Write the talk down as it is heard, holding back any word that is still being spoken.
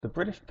The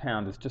British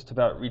pound has just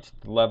about reached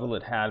the level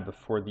it had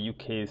before the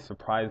UK's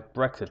surprise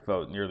Brexit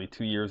vote nearly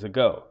 2 years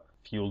ago,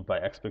 fueled by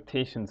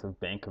expectations of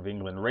Bank of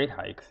England rate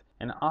hikes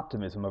and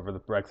optimism over the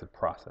Brexit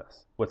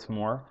process. What's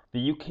more,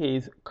 the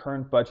UK's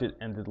current budget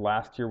ended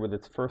last year with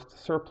its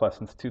first surplus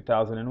since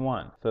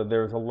 2001, so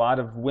there's a lot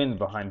of wind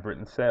behind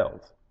Britain's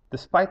sails.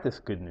 Despite this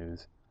good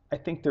news, I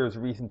think there is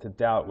reason to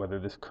doubt whether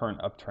this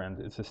current uptrend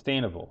is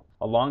sustainable.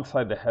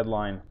 Alongside the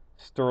headline,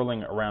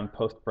 "Sterling around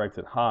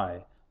post-Brexit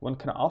high," one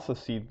can also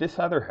see this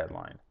other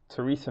headline: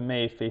 Theresa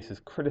May faces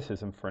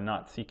criticism for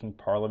not seeking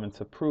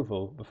Parliament's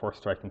approval before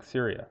striking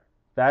Syria.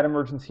 That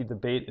emergency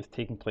debate is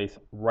taking place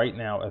right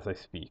now as I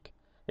speak.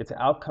 Its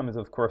outcome is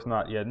of course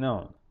not yet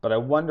known, but I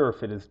wonder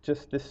if it is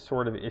just this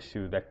sort of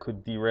issue that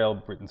could derail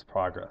Britain's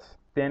progress.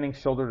 Standing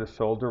shoulder to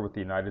shoulder with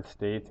the United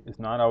States is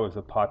not always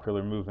a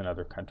popular move in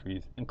other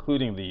countries,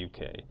 including the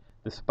UK,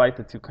 despite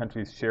the two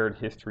countries' shared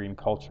history and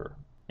culture.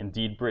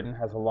 Indeed, Britain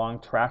has a long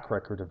track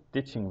record of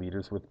ditching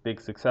leaders with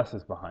big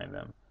successes behind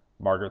them.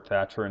 Margaret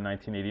Thatcher in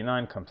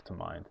 1989 comes to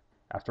mind,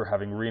 after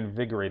having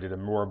reinvigorated a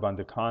moribund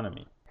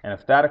economy. And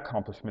if that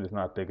accomplishment is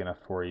not big enough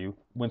for you,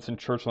 Winston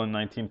Churchill in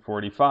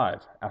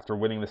 1945, after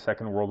winning the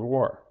Second World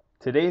War.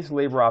 Today's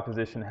Labour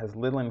opposition has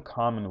little in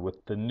common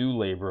with the New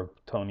Labour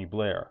of Tony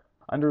Blair.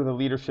 Under the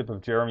leadership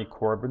of Jeremy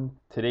Corbyn,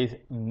 today's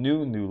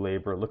New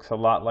Labour looks a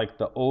lot like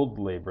the old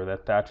Labour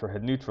that Thatcher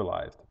had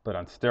neutralized, but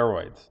on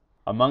steroids.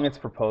 Among its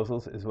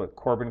proposals is what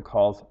Corbyn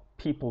calls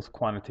people's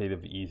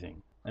quantitative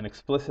easing, an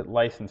explicit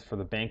license for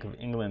the Bank of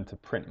England to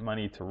print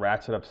money to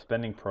ratchet up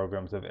spending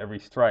programs of every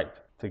stripe,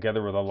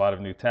 together with a lot of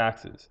new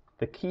taxes.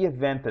 The key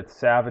event that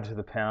savaged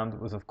the pound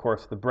was of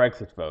course the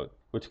Brexit vote,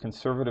 which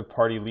Conservative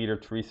Party leader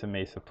Theresa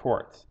May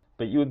supports.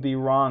 But you would be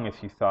wrong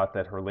if you thought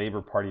that her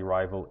Labour Party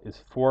rival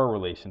is for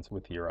relations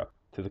with Europe.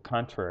 To the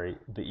contrary,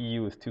 the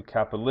EU is too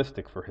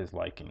capitalistic for his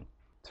liking.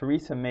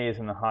 Theresa May is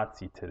in the hot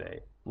seat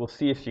today. We'll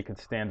see if she can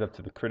stand up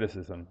to the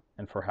criticism,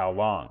 and for how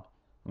long.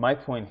 My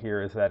point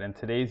here is that in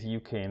today's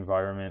UK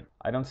environment,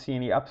 I don't see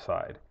any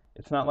upside.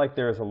 It's not like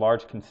there is a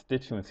large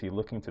constituency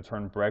looking to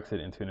turn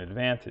Brexit into an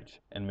advantage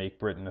and make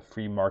Britain a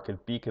free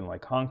market beacon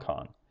like Hong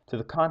Kong. To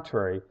the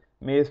contrary,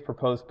 May has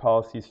proposed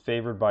policies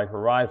favored by her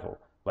rival,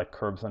 like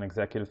curbs on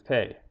executive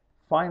pay.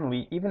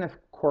 Finally, even if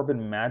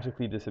Corbyn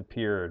magically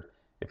disappeared,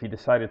 if he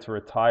decided to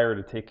retire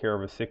to take care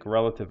of a sick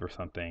relative or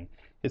something,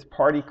 his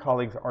party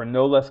colleagues are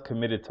no less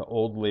committed to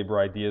old Labour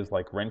ideas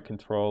like rent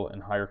control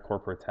and higher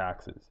corporate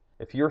taxes.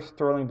 If your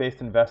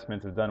sterling-based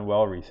investments have done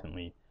well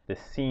recently, this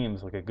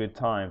seems like a good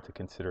time to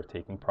consider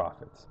taking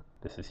profits.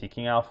 This is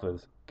Seeking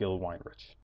Alpha's Gil Weinrich.